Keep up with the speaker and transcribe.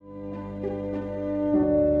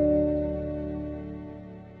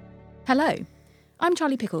Hello, I'm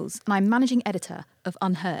Charlie Pickles and I'm managing editor of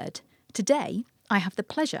UnHerd. Today, I have the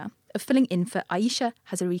pleasure of filling in for Aisha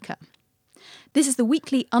Hazarika. This is the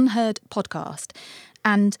weekly UnHerd podcast,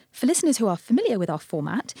 and for listeners who are familiar with our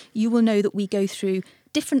format, you will know that we go through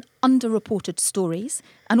different underreported stories,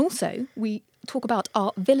 and also we talk about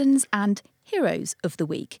our villains and heroes of the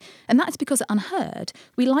week. And that is because at UnHerd,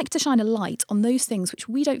 we like to shine a light on those things which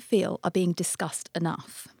we don't feel are being discussed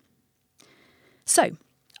enough. So,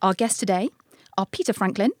 our guests today are Peter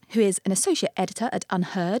Franklin, who is an associate editor at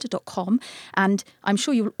UnHerd.com, and I'm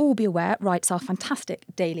sure you'll all be aware writes our fantastic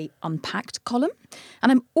daily Unpacked column.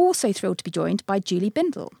 And I'm also thrilled to be joined by Julie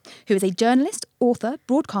Bindel, who is a journalist, author,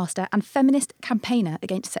 broadcaster and feminist campaigner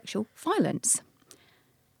against sexual violence.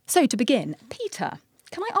 So to begin, Peter,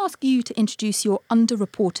 can I ask you to introduce your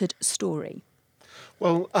underreported story?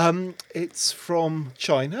 Well, it's from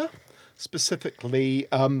China, specifically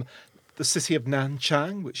the city of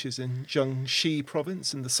Nanchang, which is in Jiangxi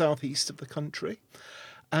province in the southeast of the country.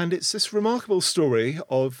 And it's this remarkable story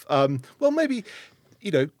of, maybe,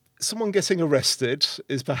 someone getting arrested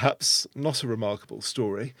is perhaps not a remarkable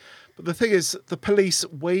story. But the thing is, the police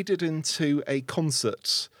waded into a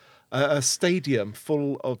concert, a stadium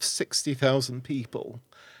full of 60,000 people,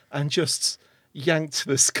 and just yanked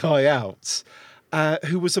this guy out,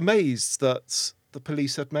 who was amazed that the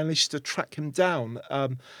police had managed to track him down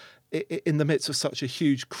in the midst of such a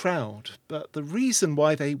huge crowd. But the reason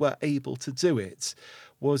why they were able to do it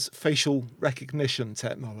was facial recognition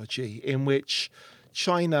technology, in which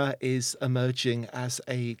China is emerging as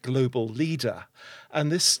a global leader.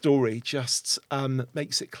 And this story just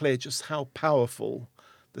makes it clear just how powerful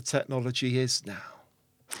the technology is now.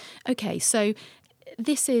 Okay, so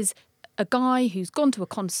this is a guy who's gone to a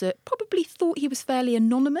concert, probably thought he was fairly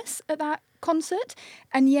anonymous at that concert,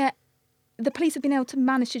 and yet the police have been able to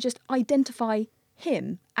manage to just identify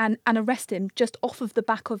him and arrest him just off of the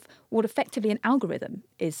back of what effectively an algorithm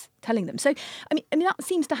is telling them. So, I mean, that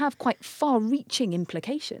seems to have quite far-reaching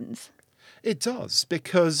implications. It does,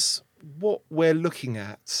 because what we're looking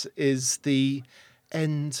at is the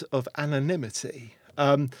end of anonymity.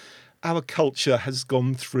 Our culture has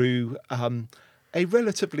gone through a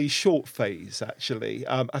relatively short phase, actually.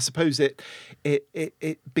 I suppose it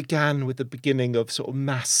began with the beginning of sort of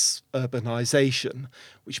mass urbanisation,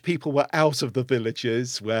 which people were out of the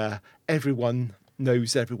villages where everyone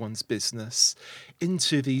knows everyone's business,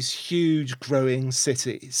 into these huge growing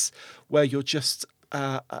cities where you're just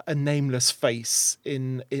a nameless face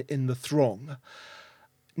in the throng.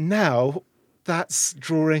 Now that's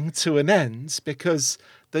drawing to an end, because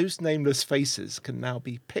those nameless faces can now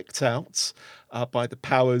be picked out by the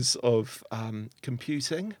powers of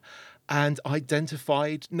computing and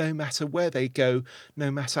identified no matter where they go, no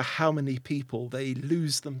matter how many people they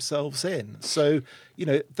lose themselves in. So,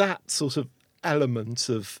 that sort of element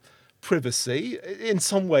of privacy, in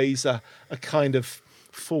some ways a kind of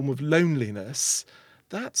form of loneliness,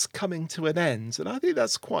 that's coming to an end. And I think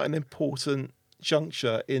that's quite an important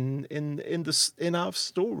juncture in our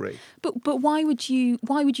story. But why would you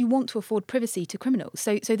want to afford privacy to criminals?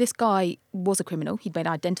 So this guy was a criminal. He'd been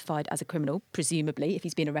identified as a criminal, presumably, if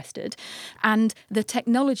he's been arrested, and the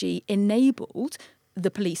technology enabled the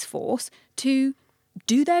police force to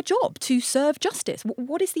do their job, to serve justice.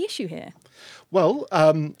 What is the issue here? Well,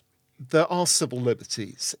 there are civil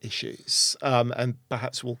liberties issues, and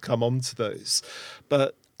perhaps we'll come on to those.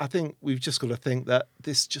 But I think we've just got to think that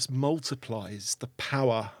this just multiplies the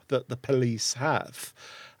power that the police have.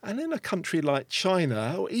 And in a country like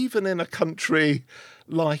China, or even in a country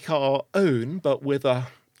like our own, but with a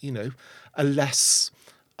less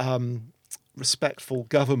respectful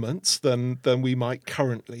government than we might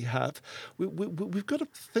currently have, we've got to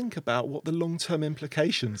think about what the long-term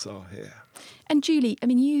implications are here. And Julie, I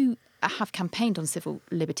mean, you have campaigned on civil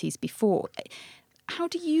liberties before. How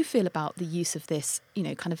do you feel about the use of this,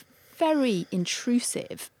 kind of very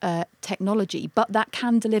intrusive technology, but that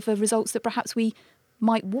can deliver results that perhaps we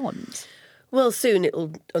might want? Well, soon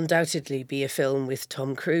it'll undoubtedly be a film with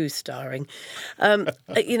Tom Cruise starring, and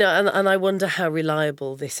I wonder how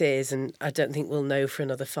reliable this is, and I don't think we'll know for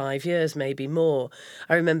another 5 years, maybe more.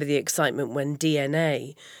 I remember the excitement when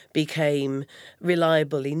DNA became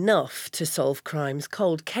reliable enough to solve crimes,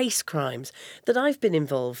 cold case crimes, that I've been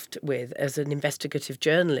involved with as an investigative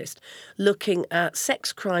journalist, looking at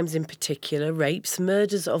sex crimes in particular, rapes,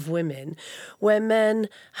 murders of women, where men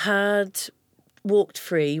had walked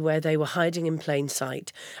free, where they were hiding in plain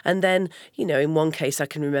sight. And then, in one case I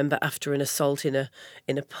can remember, after an assault in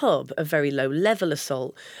a pub, a very low level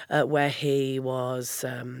assault, where he was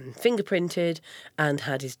fingerprinted and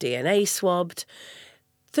had his DNA swabbed.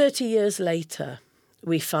 30 years later,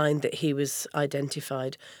 we find that he was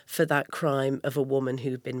identified for that crime of a woman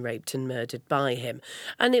who'd been raped and murdered by him.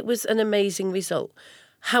 And it was an amazing result.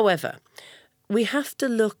 However, we have to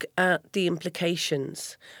look at the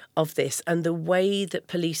implications of this and the way that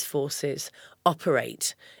police forces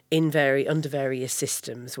operate under various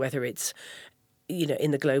systems, whether it's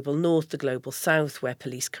in the global north, the global south, where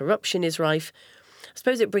police corruption is rife. I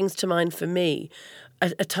suppose it brings to mind for me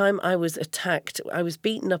a time I was attacked. I was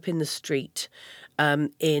beaten up in the street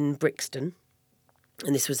in Brixton,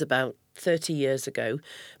 and this was about 30 years ago,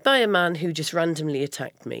 by a man who just randomly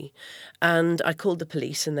attacked me. And I called the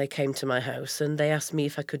police and they came to my house and they asked me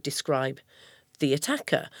if I could describe the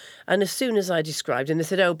attacker. And as soon as I described him, they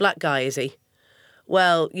said, "Oh, black guy, is he?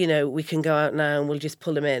 Well, we can go out now and we'll just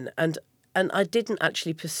pull him in." And I didn't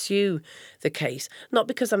actually pursue the case, not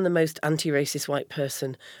because I'm the most anti-racist white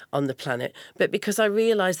person on the planet, but because I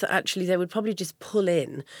realised that actually they would probably just pull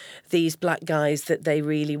in these black guys that they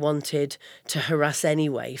really wanted to harass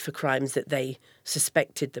anyway for crimes that they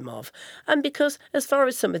suspected them of. And because as far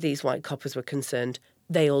as some of these white coppers were concerned,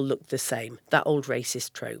 they all looked the same, that old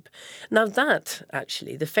racist trope. Now that,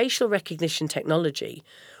 actually, the facial recognition technology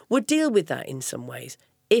would deal with that in some ways,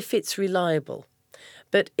 if it's reliable.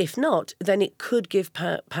 But if not, then it could give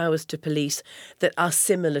powers to police that are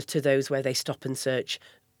similar to those where they stop and search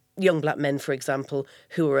young black men, for example,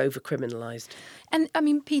 who are over-criminalised. And,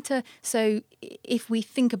 Peter, so if we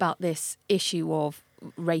think about this issue of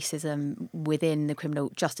racism within the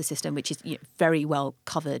criminal justice system, which is very well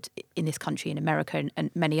covered in this country, in America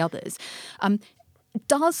and many others,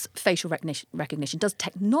 does facial recognition, does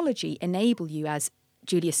technology enable you, as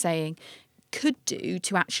Julia's saying, could do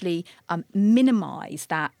to actually minimise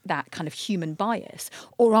that kind of human bias?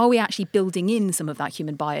 Or are we actually building in some of that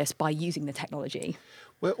human bias by using the technology?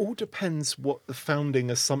 Well, it all depends what the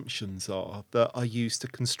founding assumptions are that are used to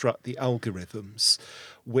construct the algorithms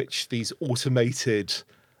which these automated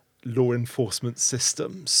law enforcement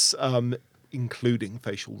systems, including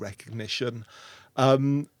facial recognition,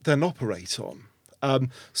 then operate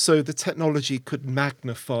on. So the technology could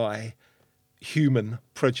magnify human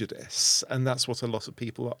prejudice, and that's what a lot of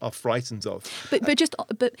people are frightened of.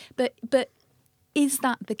 But is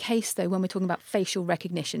that the case, though, when we're talking about facial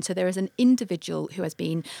recognition? So there is an individual who has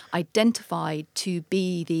been identified to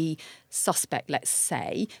be the suspect, let's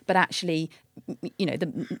say, but actually,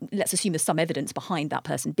 let's assume there's some evidence behind that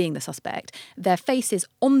person being the suspect. Their face is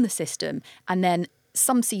on the system, and then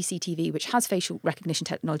some CCTV, which has facial recognition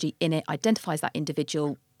technology in it, identifies that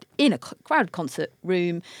individual in a crowded concert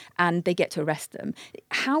room, and they get to arrest them.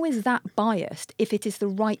 How is that biased if it is the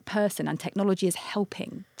right person and technology is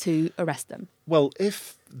helping to arrest them? Well,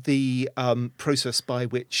 if the process by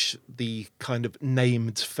which the kind of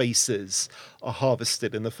named faces are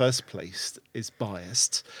harvested in the first place is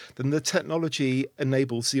biased, then the technology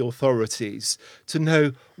enables the authorities to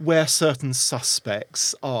know where certain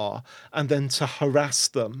suspects are and then to harass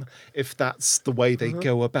them if that's the way they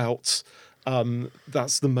go about.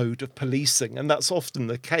 That's the mode of policing, and that's often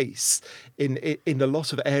the case in a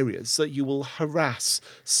lot of areas, that you will harass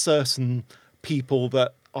certain people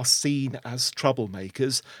that are seen as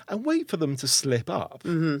troublemakers and wait for them to slip up,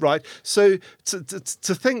 right? So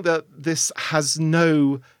to think that this has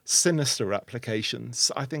no sinister applications,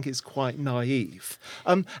 I think is quite naive.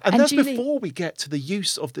 And that's Julie, before we get to the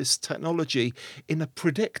use of this technology in a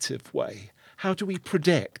predictive way. How do we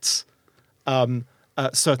predict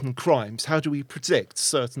certain crimes? How do we predict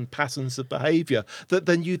certain patterns of behaviour that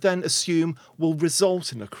then you assume will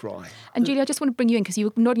result in a crime? And Julie, I just want to bring you in because you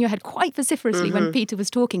were nodding your head quite vociferously when Peter was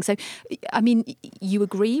talking. So, you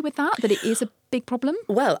agree with that it is a big problem?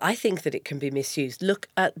 Well, I think that it can be misused. Look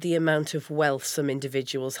at the amount of wealth some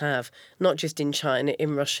individuals have, not just in China,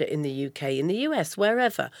 in Russia, in the UK, in the US,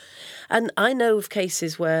 wherever. And I know of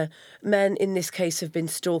cases where men, in this case, have been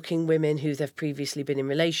stalking women who have previously been in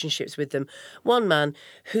relationships with them. One man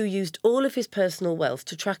who used all of his personal wealth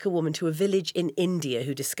to track a woman to a village in India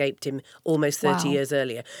who'd escaped him almost 30 years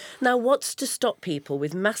earlier. Now, what's to stop people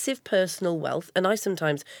with massive personal wealth? And I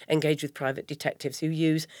sometimes engage with private detectives who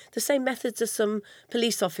use the same methods as some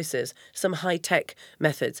police officers, some high-tech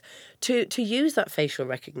methods, to use that facial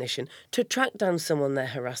recognition to track down someone they're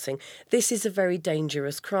harassing. This is a very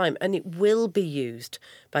dangerous crime, and it will be used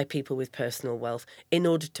by people with personal wealth in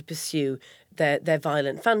order to pursue their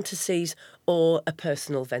violent fantasies or a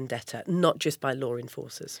personal vendetta, not just by law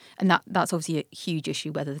enforcers. And that's obviously a huge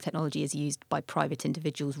issue, whether the technology is used by private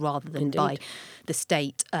individuals rather than by the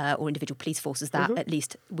state or individual police forces that at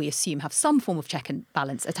least we assume have some form of check and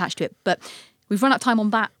balance attached to it. But we've run out of time on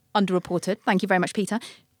that underreported. Thank you very much, Peter.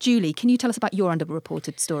 Julie, can you tell us about your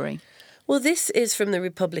underreported story? Well, this is from the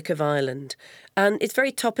Republic of Ireland, and it's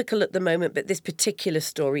very topical at the moment, but this particular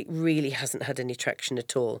story really hasn't had any traction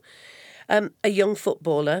at all. A young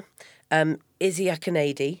footballer, Izzy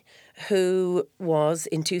Akinade, who was,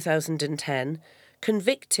 in 2010,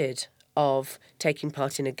 convicted of taking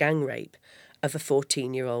part in a gang rape of a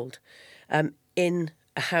 14-year-old in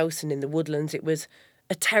a house and in the woodlands. It was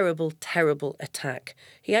a terrible, terrible attack.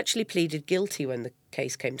 He actually pleaded guilty when the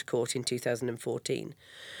case came to court in 2014.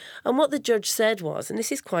 And what the judge said was, and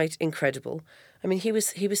this is quite incredible, I mean, he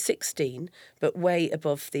was 16, but way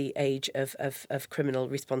above the age of criminal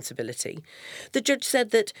responsibility. The judge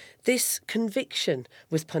said that this conviction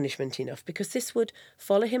was punishment enough because this would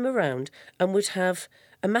follow him around and would have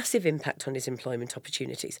a massive impact on his employment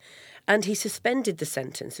opportunities. And he suspended the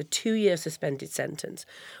sentence. A 2-year suspended sentence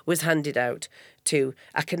was handed out to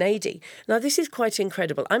Akinade. Now, this is quite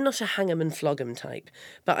incredible. I'm not a hang 'em and flog 'em type,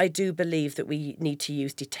 but I do believe that we need to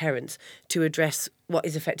use deterrence to address what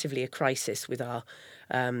is effectively a crisis with our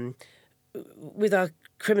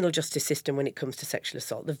criminal justice system when it comes to sexual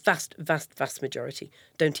assault. The vast majority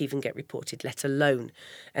don't even get reported, let alone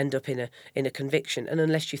end up in a conviction. And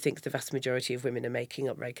unless you think the vast majority of women are making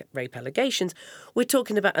up rape allegations, we're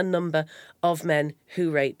talking about a number of men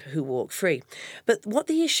who rape, who walk free. But what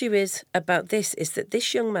the issue is about this is that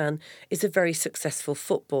this young man is a very successful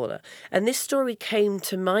footballer. And this story came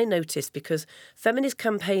to my notice because feminist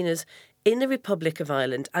campaigners in the Republic of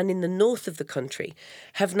Ireland and in the north of the country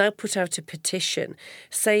have now put out a petition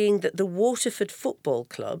saying that the Waterford Football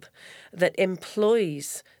Club that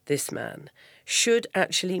employs this man should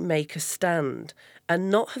actually make a stand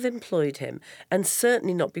and not have employed him and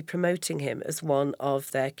certainly not be promoting him as one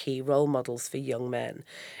of their key role models for young men.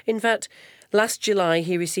 In fact, last July,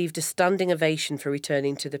 he received a standing ovation for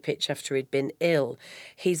returning to the pitch after he'd been ill.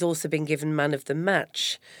 He's also been given Man of the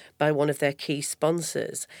Match by one of their key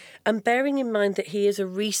sponsors. And bearing in mind that he is a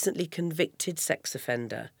recently convicted sex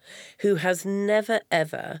offender who has never,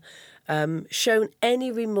 ever shown any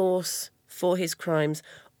remorse for his crimes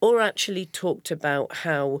or actually talked about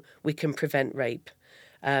how we can prevent rape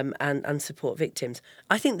and support victims.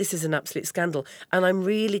 I think this is an absolute scandal. And I'm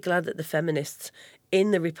really glad that the feminists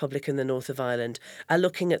in the Republic and the north of Ireland are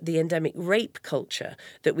looking at the endemic rape culture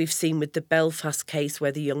that we've seen with the Belfast case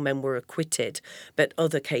where the young men were acquitted, but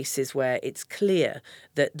other cases where it's clear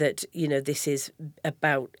that this is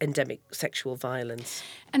about endemic sexual violence.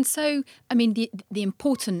 And so, I mean, the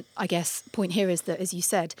important, I guess, point here is that, as you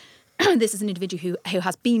said, this is an individual who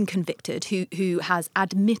has been convicted, who has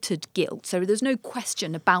admitted guilt. So there's no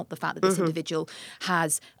question about the fact that this individual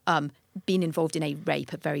has been involved in a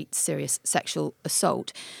rape, a very serious sexual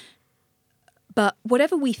assault. But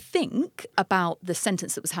whatever we think about the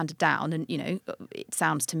sentence that was handed down, and, it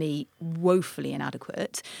sounds to me woefully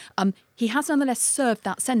inadequate, he has nonetheless served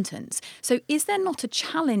that sentence. So is there not a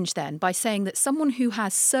challenge then by saying that someone who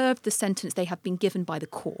has served the sentence they have been given by the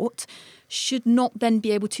court should not then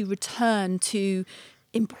be able to return to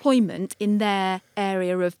employment in their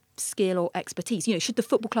area of skill or expertise? Should the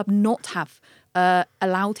football club not have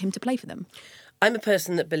allowed him to play for them? I'm a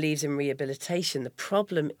person that believes in rehabilitation. The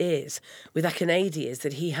problem is with Akinade is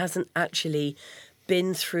that he hasn't actually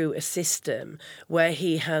been through a system where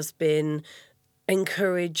he has been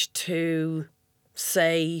encouraged to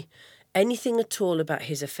say anything at all about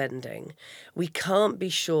his offending. We can't be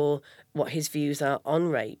sure what his views are on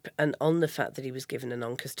rape and on the fact that he was given a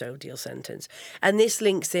non-custodial sentence. And this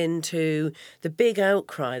links into the big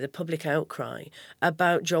outcry, the public outcry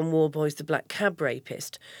about John Warboys, the black cab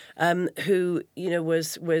rapist, who,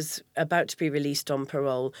 was about to be released on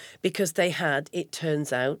parole because they had, it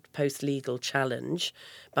turns out, post-legal challenge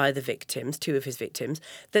by the victims, two of his victims,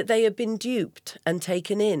 that they had been duped and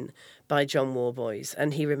taken in by John Warboys,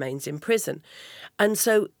 and he remains in prison. And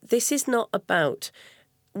so this is not about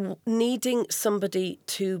needing somebody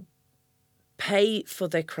to pay for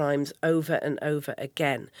their crimes over and over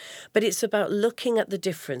again. But it's about looking at the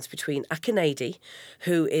difference between Akinade,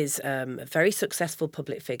 who is a very successful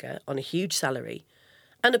public figure on a huge salary,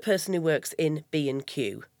 and a person who works in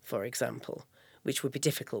B&Q, for example, which would be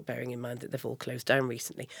difficult, bearing in mind that they've all closed down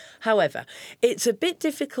recently. However, it's a bit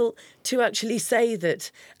difficult to actually say that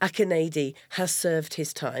Akinade has served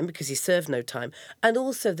his time, because he served no time, and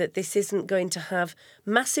also that this isn't going to have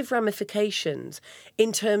massive ramifications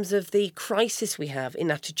in terms of the crisis we have in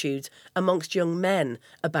attitudes amongst young men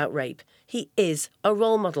about rape. He is a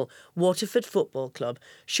role model. Waterford Football Club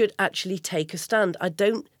should actually take a stand. I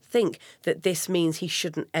don't think that this means he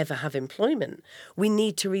shouldn't ever have employment. We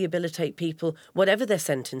need to rehabilitate people, whatever their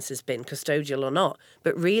sentence has been, custodial or not.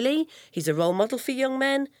 But really, he's a role model for young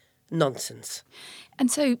men? Nonsense.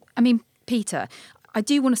 And so, Peter, I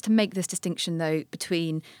do want us to make this distinction, though,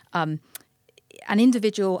 between an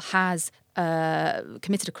individual has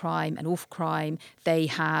committed a crime, an awful crime. They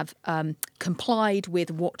have complied with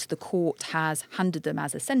what the court has handed them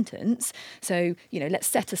as a sentence. So, let's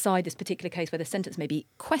set aside this particular case where the sentence may be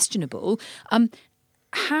questionable.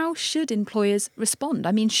 How should employers respond?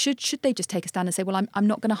 I mean, should they just take a stand and say, well, I'm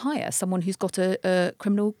not going to hire someone who's got a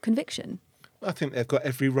criminal conviction? I think they've got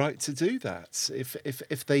every right to do that.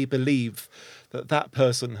 If they believe that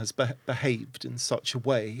person has behaved in such a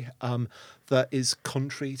way that is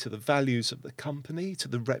contrary to the values of the company, to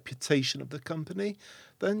the reputation of the company,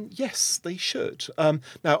 then yes, they should.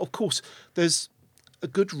 Now, of course, there's a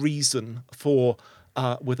good reason for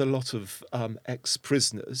with a lot of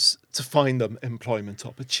ex-prisoners to find them employment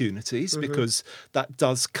opportunities, because that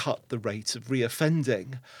does cut the rate of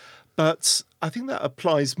reoffending. But I think that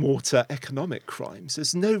applies more to economic crimes.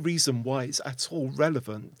 There's no reason why it's at all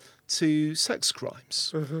relevant to sex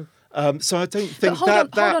crimes. So I don't think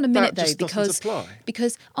hold on a minute, that just though, doesn't apply.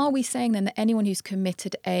 Because are we saying then that anyone who's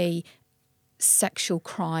committed a sexual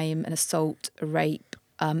crime, an assault, a rape,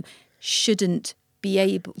 shouldn't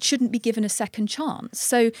be given a second chance?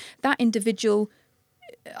 So that individual,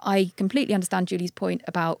 I completely understand Julie's point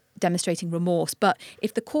about demonstrating remorse, but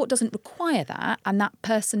if the court doesn't require that and that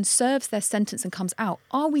person serves their sentence and comes out,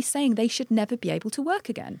 are we saying they should never be able to work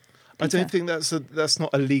again? Peter? I don't think that's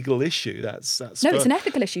not a legal issue. That's no, it's an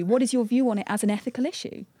ethical issue. What is your view on it as an ethical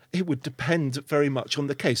issue? It would depend very much on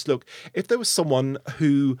the case. Look, if there was someone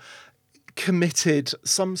who committed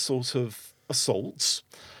some sort of assault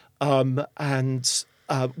and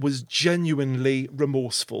was genuinely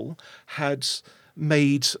remorseful, had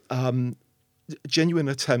made genuine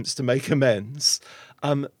attempts to make amends,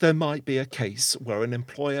 there might be a case where an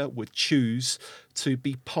employer would choose to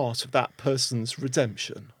be part of that person's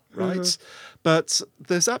redemption, right? But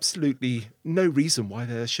there's absolutely no reason why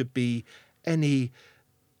there should be any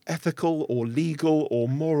ethical or legal or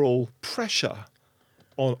moral pressure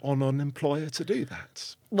on an employer to do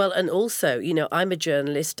that. Well, and also, I'm a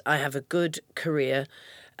journalist. I have a good career.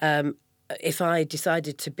 If I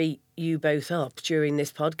decided to beat you both up during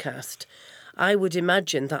this podcast, I would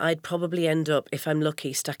imagine that I'd probably end up, if I'm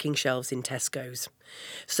lucky, stacking shelves in Tesco's.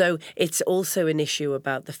 So it's also an issue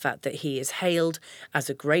about the fact that he is hailed as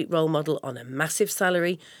a great role model on a massive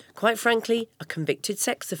salary, quite frankly, a convicted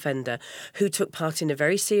sex offender who took part in a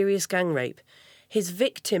very serious gang rape. His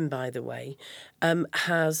victim, by the way,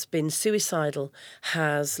 has been suicidal,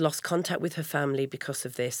 has lost contact with her family because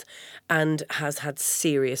of this, and has had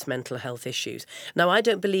serious mental health issues. Now, I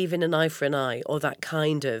don't believe in an eye for an eye or that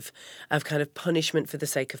kind of punishment for the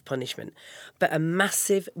sake of punishment. But a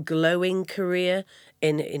massive, glowing career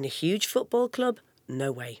in a huge football club?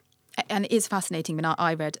 No way. And it is fascinating. I mean,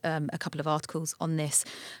 I read a couple of articles on this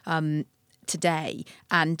today,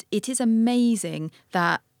 and it is amazing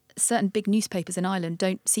that certain big newspapers in Ireland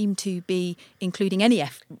don't seem to be including any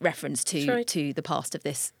reference to the past of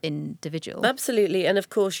this individual. Absolutely. And of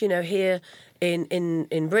course, here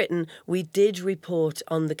in Britain, we did report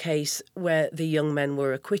on the case where the young men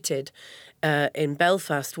were acquitted in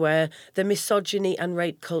Belfast, where the misogyny and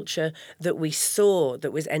rape culture that we saw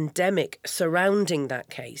that was endemic surrounding that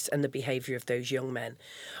case and the behaviour of those young men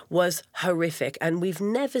was horrific. And we've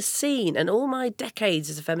never seen, in all my decades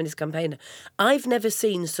as a feminist campaigner, I've never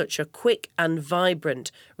seen such a quick and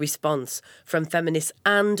vibrant response from feminists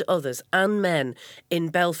and others and men in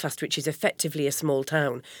Belfast, which is effectively a small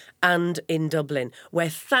town, and in Dublin, where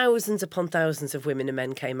thousands upon thousands of women and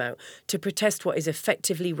men came out to protest what is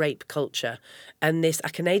effectively rape culture. And this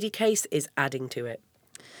Akinade case is adding to it.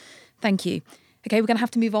 Thank you. Okay, we're going to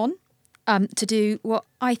have to move on to do what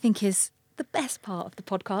I think is the best part of the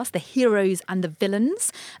podcast, the heroes and the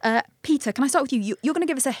villains. Peter, can I start with you? You're going to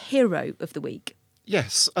give us a hero of the week.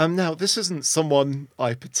 Yes. Now, this isn't someone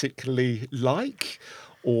I particularly like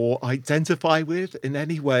or identify with in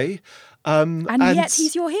any way. And yet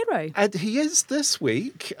he's your hero. And he is this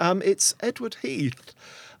week. It's Edward Heath.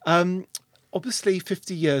 Obviously,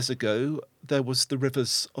 50 years ago, there was the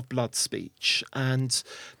Rivers of Blood speech, and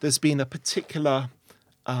there's been a particular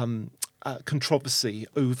controversy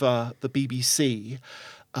over the BBC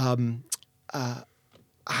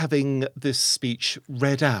having this speech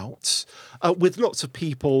read out, with lots of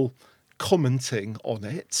people commenting on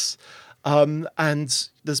it. And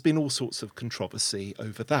there's been all sorts of controversy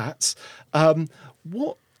over that.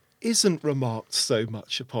 What isn't remarked so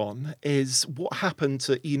much upon is what happened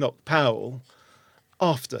to Enoch Powell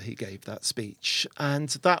after he gave that speech. And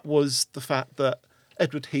that was the fact that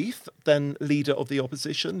Edward Heath, then leader of the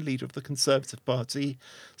opposition, leader of the Conservative Party,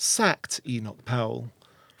 sacked Enoch Powell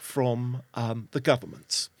from the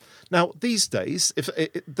government. Now, these days, if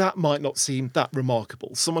that might not seem that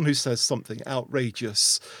remarkable, someone who says something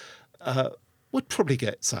outrageous would probably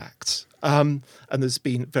get sacked. And there's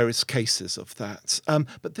been various cases of that.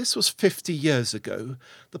 But this was 50 years ago.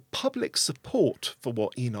 The public support for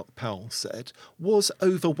what Enoch Powell said was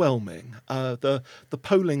overwhelming. The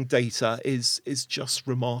polling data is just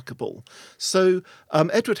remarkable. So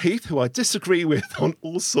Edward Heath, who I disagree with on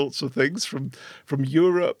all sorts of things, from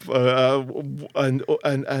Europe and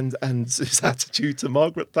his attitude to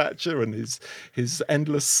Margaret Thatcher and his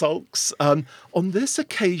endless sulks, on this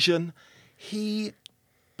occasion, he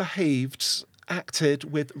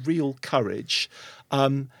acted with real courage.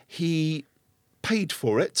 He paid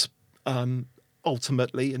for it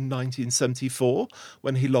ultimately in 1974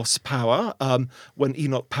 when he lost power, when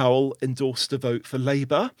Enoch Powell endorsed a vote for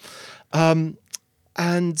Labour. And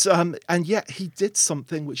yet he did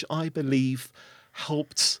something which I believe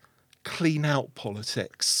helped clean out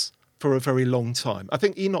politics for a very long time. I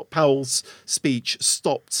think Enoch Powell's speech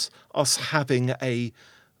stopped us having a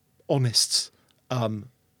honest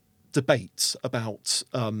debate about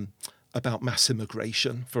mass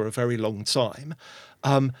immigration for a very long time.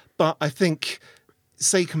 But I think,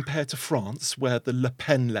 say, compared to France, where the Le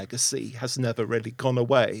Pen legacy has never really gone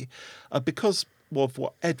away, because of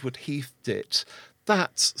what Edward Heath did,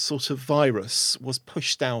 that sort of virus was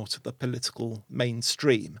pushed out of the political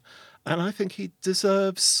mainstream. And I think he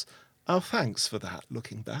deserves our thanks for that,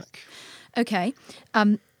 looking back. Okay.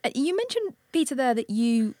 You mentioned, Peter, there that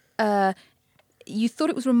you thought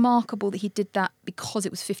it was remarkable that he did that because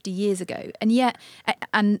it was 50 years ago, and yet,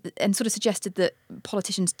 and sort of suggested that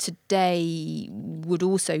politicians today would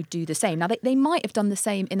also do the same. Now, they might have done the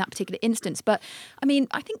same in that particular instance, but I mean,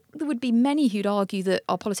 I think there would be many who'd argue that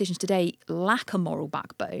our politicians today lack a moral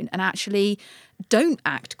backbone and actually don't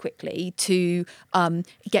act quickly to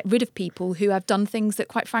get rid of people who have done things that,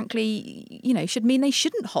 quite frankly, should mean they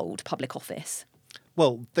shouldn't hold public office.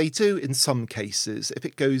 Well, they do in some cases. If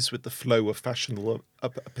it goes with the flow of fashionable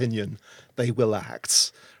opinion, they will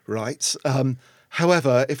act, right?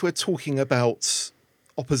 However, if we're talking about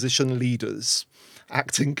opposition leaders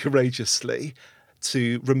acting courageously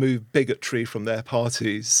to remove bigotry from their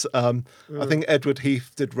parties, I think Edward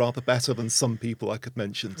Heath did rather better than some people I could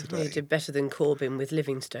mention today. He did better than Corbyn with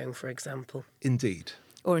Livingstone, for example. Indeed.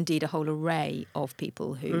 Or indeed a whole array of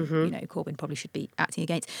people who, Corbyn probably should be acting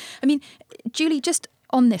against. I mean, Julie, just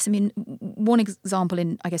on this, I mean, one example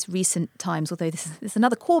in, I guess, recent times, although this is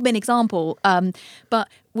another Corbyn example, but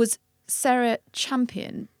was Sarah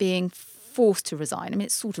Champion being forced to resign. I mean,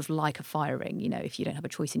 it's sort of like a firing, if you don't have a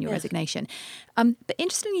choice in your resignation. But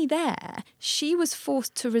interestingly there, she was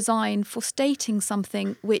forced to resign for stating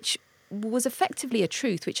something which was effectively a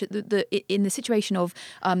truth, which in the situation of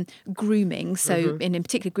grooming, so in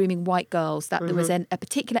particular grooming white girls, that there was a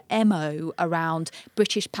particular MO around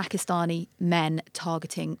British Pakistani men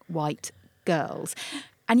targeting white girls.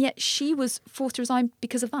 And yet she was forced to resign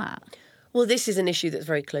because of that. Well, this is an issue that's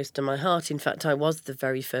very close to my heart. In fact, I was the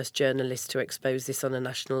very first journalist to expose this on a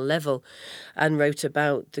national level and wrote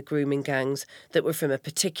about the grooming gangs that were from a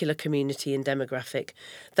particular community and demographic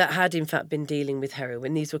that had, in fact, been dealing with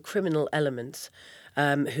heroin. These were criminal elements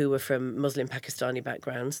who were from Muslim Pakistani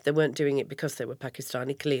backgrounds. They weren't doing it because they were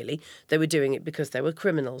Pakistani, clearly. They were doing it because they were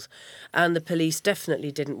criminals. And the police definitely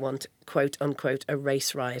didn't want, quote unquote, a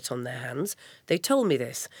race riot on their hands. They told me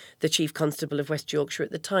this. The Chief Constable of West Yorkshire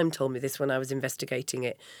at the time told me this when I was investigating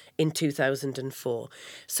it in 2004.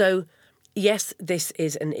 So, yes, this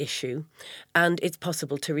is an issue, and it's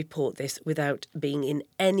possible to report this without being in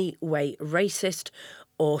any way racist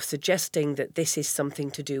or suggesting that this is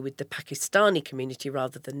something to do with the Pakistani community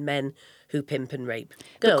rather than men who pimp and rape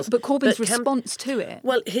girls. But Corbyn's response to it?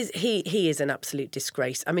 Well, he is an absolute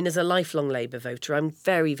disgrace. I mean, as a lifelong Labour voter, I'm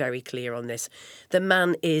very, very clear on this. The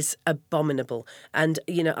man is abominable. And,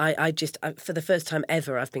 I for the first time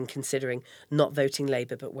ever, I've been considering not voting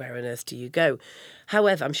Labour, but where on earth do you go?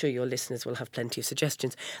 However, I'm sure your listeners will have plenty of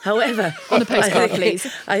suggestions. However, on a postcard, please.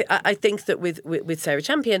 I think that with Sarah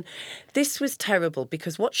Champion, this was terrible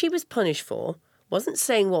because what she was punished for wasn't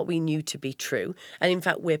saying what we knew to be true. And in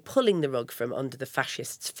fact, we're pulling the rug from under the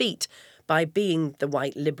fascists' feet by being the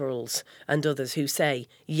white liberals and others who say,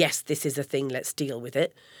 yes, this is a thing, let's deal with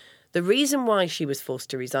it. The reason why she was forced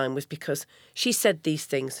to resign was because she said these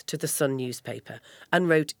things to the Sun newspaper and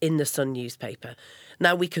wrote in the Sun newspaper.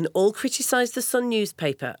 Now, we can all criticise the Sun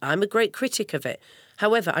newspaper. I'm a great critic of it.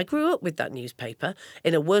 However, I grew up with that newspaper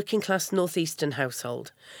in a working-class northeastern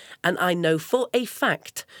household, and I know for a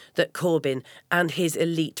fact that Corbyn and his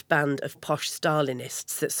elite band of posh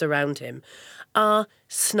Stalinists that surround him are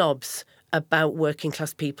snobs about working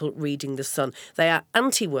class people reading The Sun. They are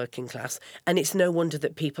anti-working class, and it's no wonder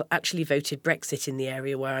that people actually voted Brexit in the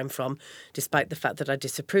area where I'm from, despite the fact that I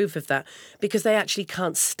disapprove of that, because they actually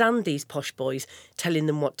can't stand these posh boys telling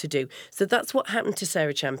them what to do. So that's what happened to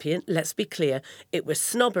Sarah Champion. Let's be clear, it was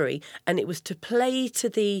snobbery, and it was to play to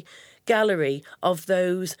the gallery of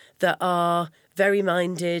those that are very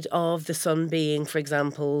minded of The Sun being, for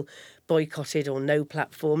example, boycotted or no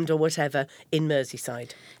platformed or whatever in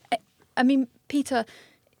Merseyside. I mean, Peter,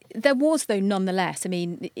 there was, though, nonetheless, I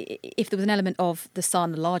mean, if there was an element of The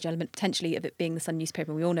Sun, a large element potentially of it being the Sun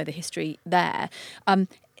newspaper, and we all know the history there,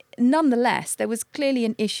 nonetheless, there was clearly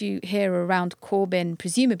an issue here around Corbyn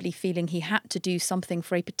presumably feeling he had to do something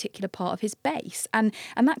for a particular part of his base. And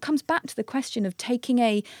that comes back to the question of taking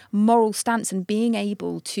a moral stance and being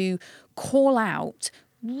able to call out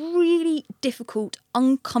really difficult,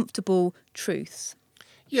 uncomfortable truths.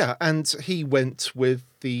 Yeah, and he went with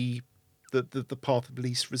the path of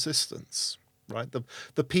least resistance, right?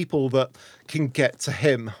 The people that can get to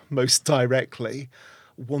him most directly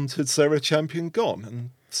wanted Sarah Champion gone, and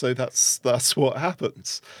so that's what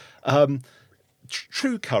happens.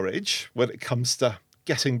 True courage when it comes to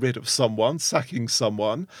getting rid of someone, sacking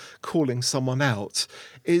someone, calling someone out,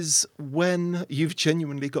 is when you've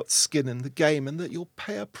genuinely got skin in the game and that you'll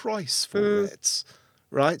pay a price for it,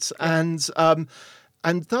 right? Yeah.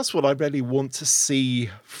 And that's what I really want to see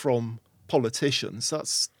from politicians.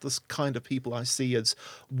 That's the kind of people I see as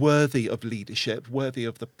worthy of leadership, worthy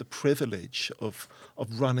of the privilege of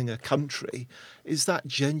running a country, is that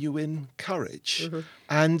genuine courage. Mm-hmm.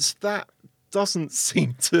 And that doesn't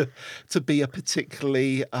seem to be a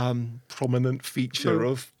particularly prominent feature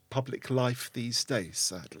of public life these days,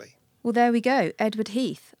 sadly. Well, there we go. Edward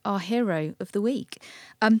Heath, our hero of the week.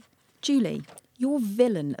 Julie, your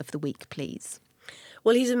villain of the week, please.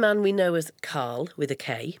 Well, he's a man we know as Carl, with a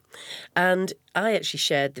K, and I actually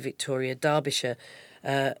shared the Victoria Derbyshire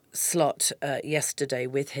slot yesterday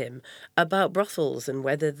with him about brothels and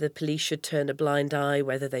whether the police should turn a blind eye,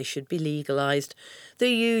 whether they should be legalised. The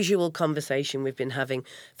usual conversation we've been having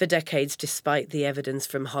for decades, despite the evidence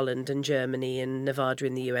from Holland and Germany and Nevada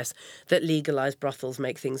in the US that legalised brothels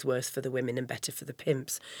make things worse for the women and better for the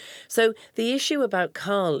pimps. So the issue about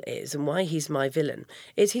Carl is, and why he's my villain,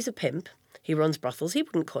 is he's a pimp. He runs brothels. He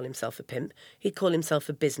wouldn't call himself a pimp. He'd call himself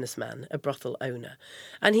a businessman, a brothel owner.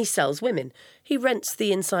 And he sells women. He rents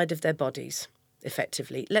the inside of their bodies,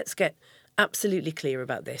 effectively. Let's get absolutely clear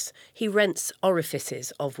about this. He rents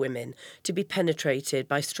orifices of women to be penetrated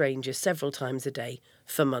by strangers several times a day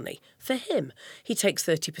for money. For him, he takes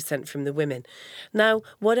 30% from the women. Now,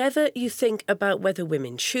 whatever you think about whether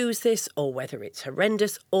women choose this or whether it's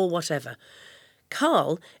horrendous or whatever,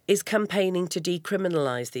 Carl is campaigning to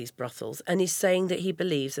decriminalise these brothels and is saying that he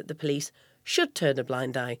believes that the police should turn a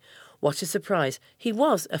blind eye. What a surprise. He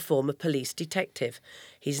was a former police detective.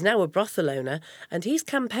 He's now a brothel owner, and he's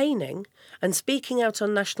campaigning and speaking out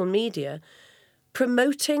on national media,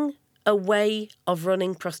 promoting a way of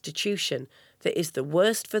running prostitution that is the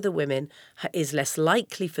worst for the women, is less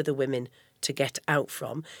likely for the women to get out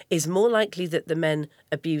from, is more likely that the men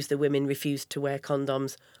abuse the women, refuse to wear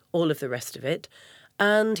condoms, all of the rest of it,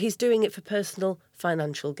 and he's doing it for personal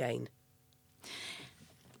financial gain.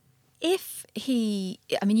 If he,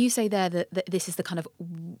 I mean, you say there that this is the kind of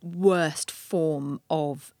worst form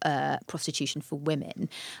of prostitution for women,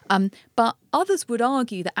 but others would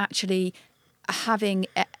argue that actually having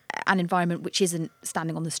an environment which isn't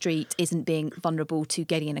standing on the street, isn't being vulnerable to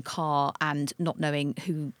getting in a car and not knowing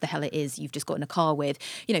who the hell it is you've just got in a car with,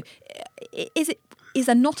 you know, is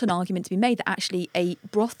there not an argument to be made that actually a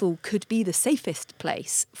brothel could be the safest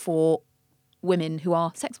place for women who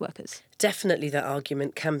are sex workers? Definitely that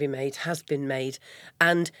argument can be made, has been made,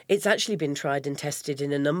 and it's actually been tried and tested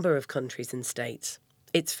in a number of countries and states.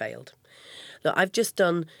 It's failed. Look, I've just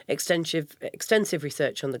done extensive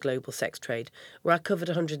research on the global sex trade, where I covered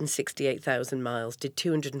 168,000 miles, did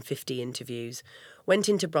 250 interviews, went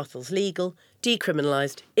into brothels, legal,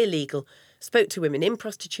 decriminalised, illegal, spoke to women in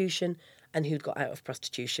prostitution and who'd got out of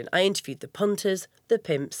prostitution. I interviewed the punters, the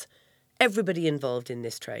pimps, everybody involved in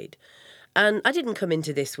this trade. And I didn't come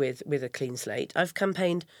into this with a clean slate. I've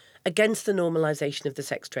campaigned against the normalisation of the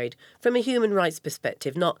sex trade from a human rights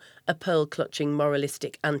perspective, not a pearl-clutching,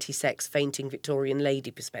 moralistic, anti-sex, fainting Victorian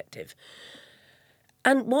lady perspective.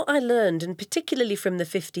 And what I learned, and particularly from the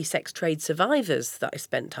 50 sex trade survivors that I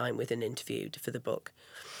spent time with and interviewed for the book,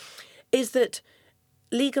 is that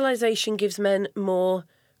legalisation gives men more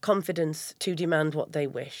confidence to demand what they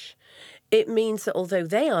wish. It means that although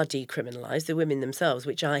they are decriminalised, the women themselves,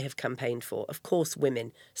 which I have campaigned for, of course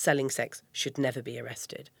women selling sex should never be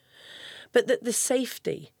arrested, but that the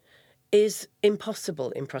safety is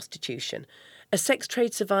impossible in prostitution. A sex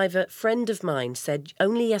trade survivor friend of mine said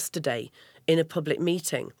only yesterday in a public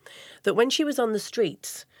meeting that when she was on the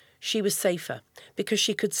streets, she was safer because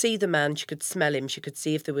she could see the man, she could smell him, she could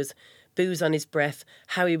see if there was booze on his breath,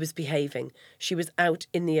 how he was behaving. She was out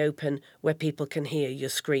in the open where people can hear your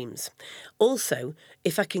screams. Also,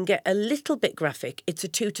 if I can get a little bit graphic, it's a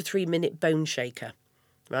 2 to 3 minute bone shaker,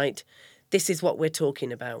 right? This is what we're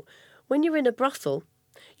talking about. When you're in a brothel,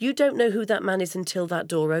 you don't know who that man is until that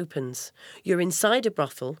door opens. You're inside a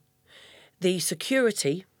brothel. The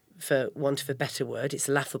security, for want of a better word, it's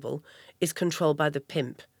laughable, is controlled by the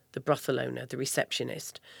pimp, the brothel owner, the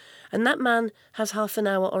receptionist. And that man has half an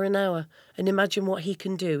hour or an hour, and imagine what he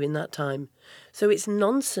can do in that time. So it's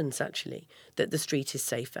nonsense, actually, that the street is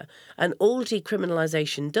safer. And all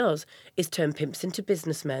decriminalisation does is turn pimps into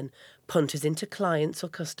businessmen, punters into clients or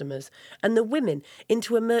customers, and the women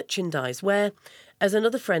into a merchandise where, as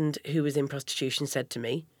another friend who was in prostitution said to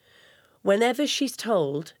me, whenever she's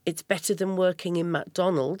told it's better than working in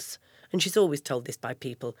McDonald's, and she's always told this by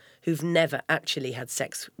people who've never actually had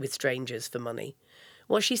sex with strangers for money,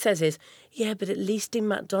 what she says is, yeah, but at least in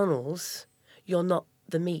McDonald's, you're not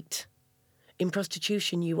the meat. In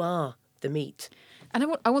prostitution, you are the meat. And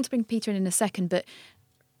I want to bring Peter in a second, but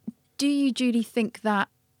do you, Julie, think that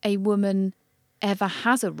a woman ever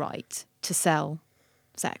has a right to sell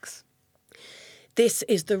sex? This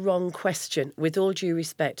is the wrong question, with all due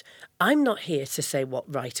respect. I'm not here to say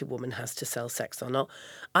what right a woman has to sell sex or not.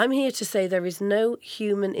 I'm here to say there is no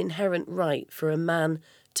human inherent right for a man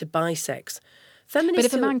to buy sex. But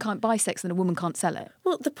if a man can't buy sex, then a woman can't sell it.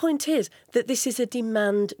 Well, the point is that this is a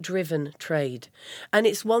demand-driven trade, and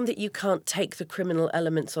it's one that you can't take the criminal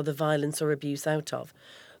elements or the violence or abuse out of.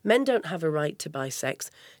 Men don't have a right to buy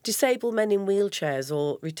sex. Disabled men in wheelchairs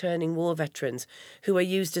or returning war veterans who are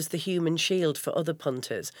used as the human shield for other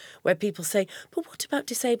punters, where people say, but what about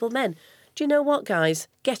disabled men? Do you know what, guys?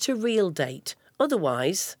 Get a real date.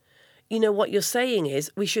 Otherwise, you know, what you're saying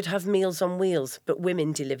is we should have meals on wheels, but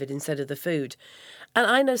women delivered instead of the food. And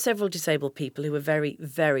I know several disabled people who are very,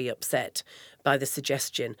 very upset by the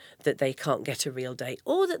suggestion that they can't get a real date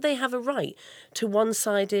or that they have a right to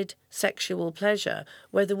one-sided sexual pleasure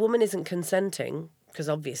where the woman isn't consenting, because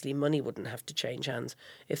obviously money wouldn't have to change hands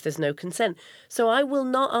if there's no consent. So I will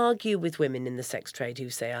not argue with women in the sex trade who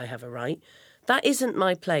say I have a right. That isn't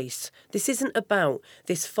my place. This isn't about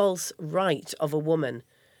this false right of a woman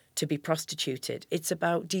to be prostituted. It's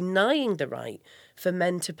about denying the right for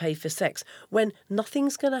men to pay for sex when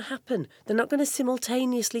nothing's going to happen. They're not going to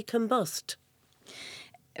simultaneously combust.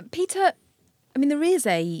 Peter, I mean, there is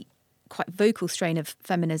a quite vocal strain of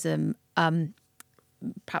feminism,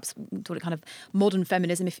 perhaps sort of kind of modern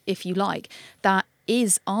feminism, if you like, that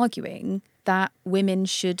is arguing that women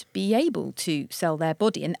should be able to sell their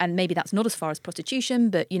body. And maybe that's not as far as prostitution,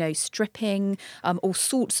 but, you know, stripping, all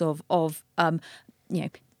sorts of you know,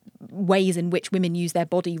 ways in which women use their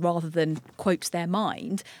body rather than, quotes, their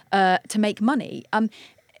mind, to make money.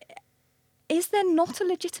 Is there not a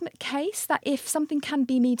legitimate case that if something can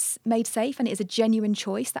be made safe and it is a genuine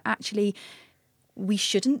choice, that actually we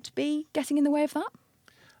shouldn't be getting in the way of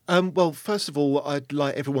that? Well, first of all, I'd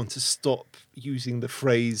like everyone to stop using the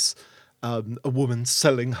phrase a woman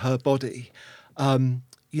selling her body.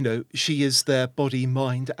 You know, she is their body,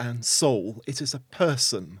 mind and soul. It is a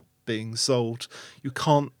person being sold. You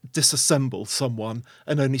can't disassemble someone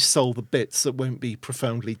and only sell the bits that won't be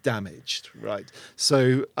profoundly damaged, right?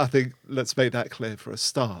 So I think let's make that clear for a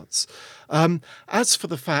start. As for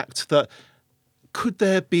the fact that could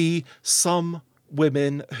there be some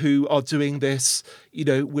women who are doing this, you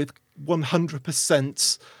know, with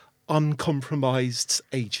 100% uncompromised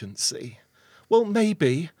agency? Well,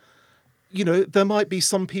 maybe. You know, there might be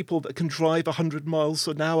some people that can drive 100 miles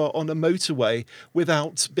an hour on a motorway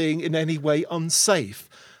without being in any way unsafe.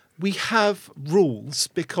 We have rules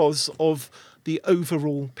because of the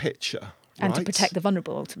overall picture. And right? to protect the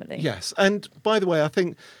vulnerable, ultimately. Yes. And by the way, I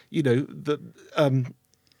think, you know, that,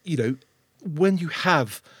 you know, when you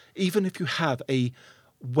have, even if you have a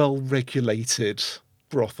well-regulated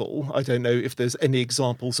brothel, I don't know if there's any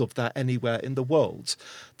examples of that anywhere in the world,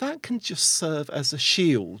 that can just serve as a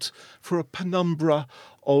shield for a penumbra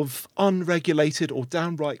of unregulated or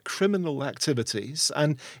downright criminal activities.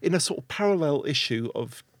 And in a sort of parallel issue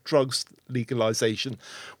of drugs legalization,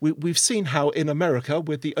 we've seen how in America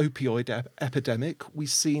with the opioid epidemic, we've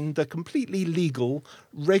seen the completely legal,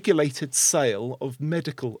 regulated sale of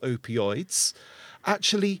medical opioids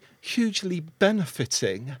actually hugely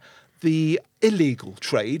benefiting the illegal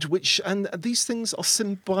trade, and these things are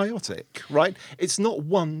symbiotic, right? It's not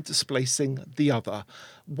one displacing the other.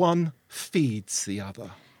 One feeds the other.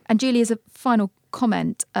 And Julie, as a final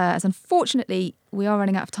comment, as unfortunately we are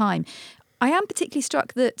running out of time, I am particularly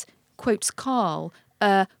struck that, quotes Carl,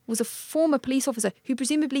 was a former police officer who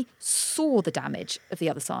presumably saw the damage of the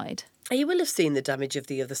other side. He will have seen the damage of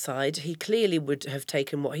the other side. He clearly would have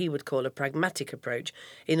taken what he would call a pragmatic approach.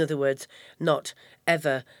 In other words, not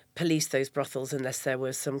ever police those brothels unless there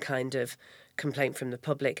was some kind of complaint from the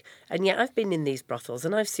public. And yet I've been in these brothels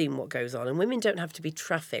and I've seen what goes on. And women don't have to be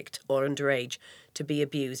trafficked or underage to be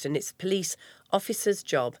abused. And it's police officers'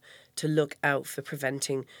 job to look out for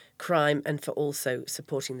preventing crime and for also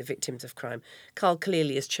supporting the victims of crime. Carl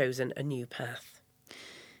clearly has chosen a new path.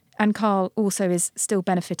 And Carl also is still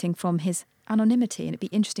benefiting from his anonymity, and it'd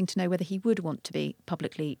be interesting to know whether he would want to be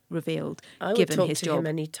publicly revealed, I would given talk his to job. him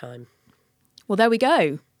any time. Well, there we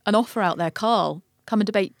go. An offer out there, Carl. Come and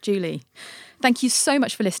debate Julie. Thank you so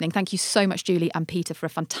much for listening. Thank you so much, Julie and Peter, for a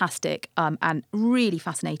fantastic and really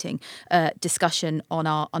fascinating discussion on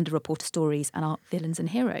our underreported stories and our villains and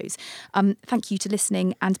heroes. Thank you to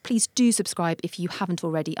listening, and please do subscribe if you haven't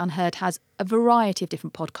already. UnHerd has a variety of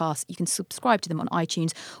different podcasts. You can subscribe to them on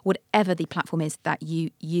iTunes, whatever the platform is that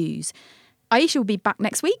you use. Aisha will be back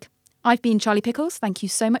next week. I've been Charlie Pickles. Thank you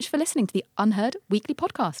so much for listening to the UnHerd Weekly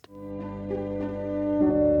Podcast.